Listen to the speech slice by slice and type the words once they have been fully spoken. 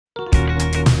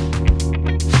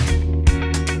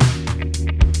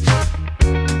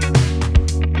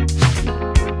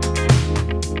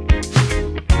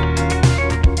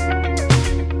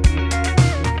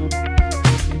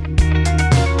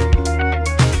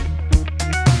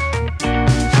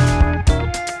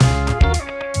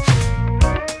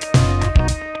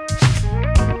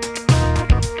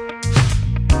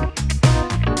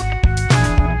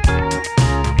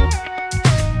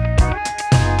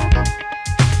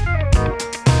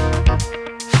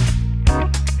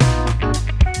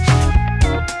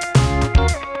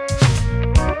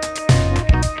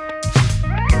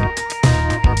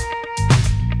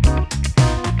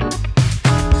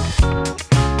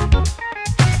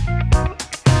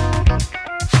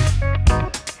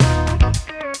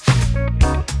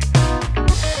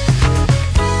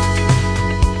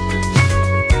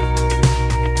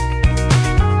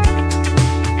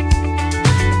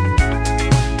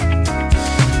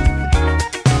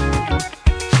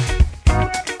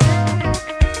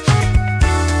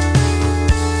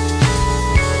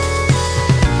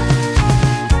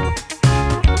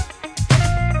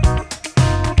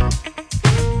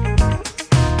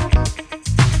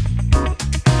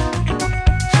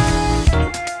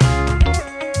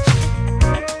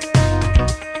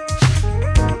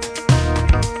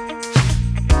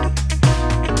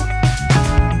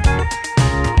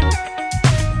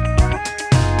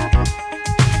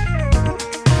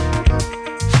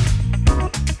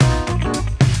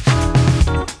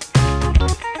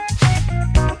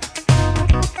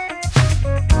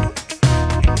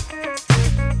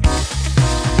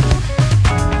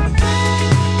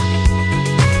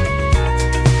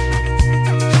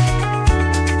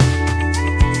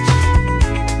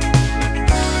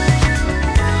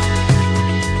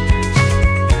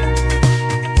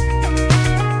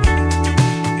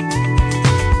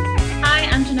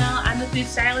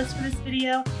list for this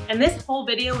video, and this whole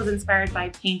video was inspired by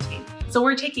painting. So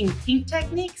we're taking paint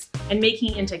techniques and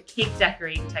making into cake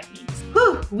decorating techniques.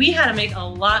 Whew, we had to make a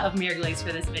lot of mirror glaze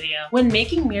for this video. When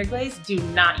making mirror glaze, do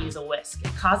not use a whisk.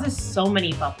 It causes so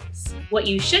many bubbles. What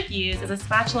you should use is a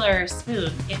spatula or a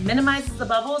spoon. It minimizes the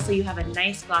bubbles so you have a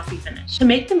nice glossy finish. To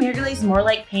make the mirror glaze more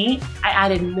like paint, I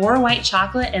added more white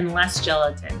chocolate and less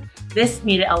gelatin. This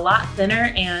made it a lot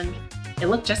thinner and it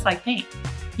looked just like paint.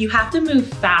 You have to move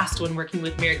fast when working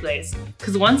with mirror glaze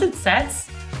because once it sets,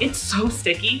 it's so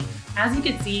sticky. As you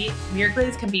can see, mirror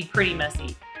glaze can be pretty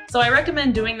messy. So I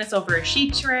recommend doing this over a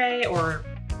sheet tray or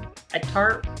a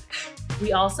tarp.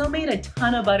 We also made a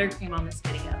ton of buttercream on this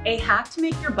video. A hack to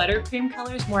make your buttercream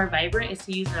colors more vibrant is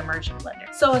to use an immersion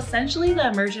blender. So essentially the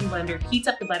immersion blender heats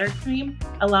up the buttercream,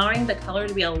 allowing the color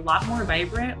to be a lot more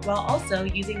vibrant while also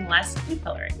using less food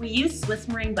coloring. We use Swiss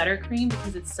meringue buttercream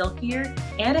because it's silkier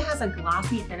and it has a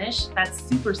glossy finish that's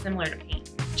super similar to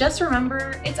paint. Just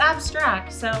remember, it's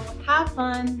abstract, so have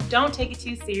fun, don't take it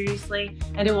too seriously,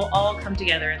 and it will all come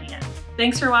together in the end.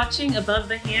 Thanks for watching Above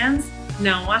the Hands.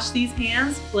 Now watch these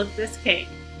hands flip this cake.